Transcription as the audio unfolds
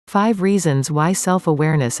5 reasons why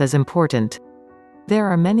self-awareness is important. There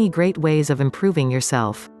are many great ways of improving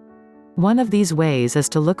yourself. One of these ways is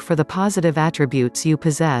to look for the positive attributes you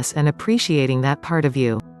possess and appreciating that part of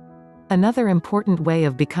you. Another important way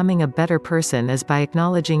of becoming a better person is by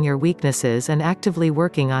acknowledging your weaknesses and actively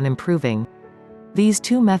working on improving. These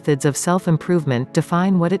two methods of self-improvement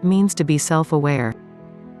define what it means to be self-aware.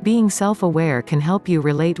 Being self-aware can help you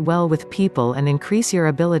relate well with people and increase your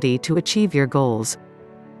ability to achieve your goals.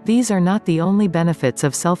 These are not the only benefits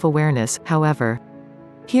of self-awareness, however.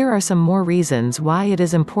 Here are some more reasons why it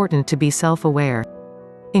is important to be self-aware.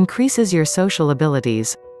 Increases your social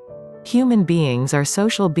abilities. Human beings are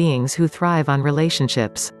social beings who thrive on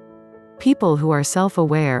relationships. People who are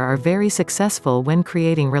self-aware are very successful when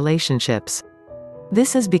creating relationships.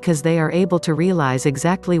 This is because they are able to realize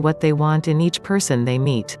exactly what they want in each person they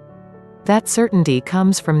meet. That certainty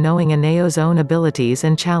comes from knowing Aneo's own abilities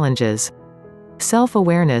and challenges.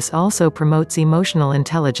 Self-awareness also promotes emotional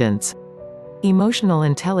intelligence. Emotional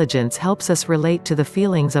intelligence helps us relate to the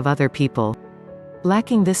feelings of other people.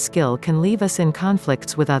 Lacking this skill can leave us in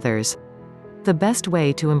conflicts with others. The best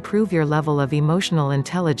way to improve your level of emotional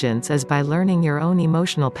intelligence is by learning your own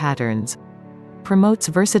emotional patterns. Promotes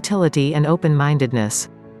versatility and open-mindedness.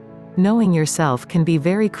 Knowing yourself can be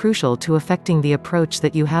very crucial to affecting the approach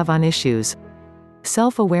that you have on issues.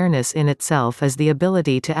 Self-awareness in itself is the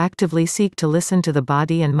ability to actively seek to listen to the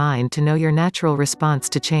body and mind to know your natural response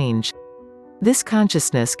to change. This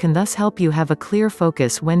consciousness can thus help you have a clear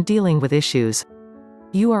focus when dealing with issues.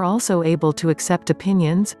 You are also able to accept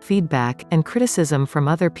opinions, feedback, and criticism from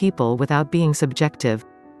other people without being subjective.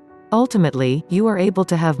 Ultimately, you are able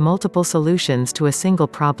to have multiple solutions to a single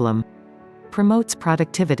problem. Promotes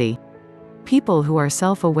productivity. People who are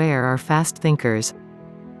self-aware are fast thinkers.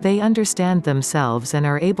 They understand themselves and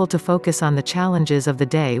are able to focus on the challenges of the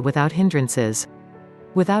day without hindrances.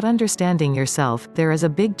 Without understanding yourself, there is a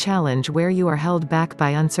big challenge where you are held back by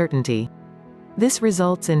uncertainty. This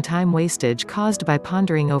results in time wastage caused by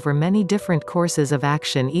pondering over many different courses of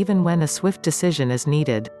action even when a swift decision is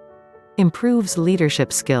needed. Improves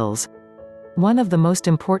leadership skills. One of the most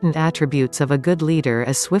important attributes of a good leader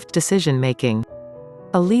is swift decision-making.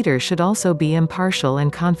 A leader should also be impartial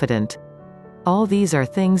and confident. All these are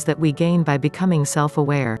things that we gain by becoming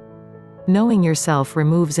self-aware. Knowing yourself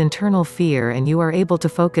removes internal fear and you are able to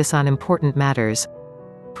focus on important matters.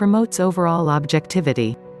 Promotes overall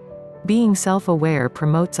objectivity. Being self-aware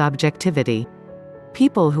promotes objectivity.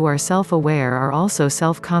 People who are self-aware are also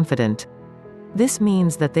self-confident. This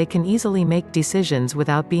means that they can easily make decisions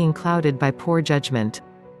without being clouded by poor judgment.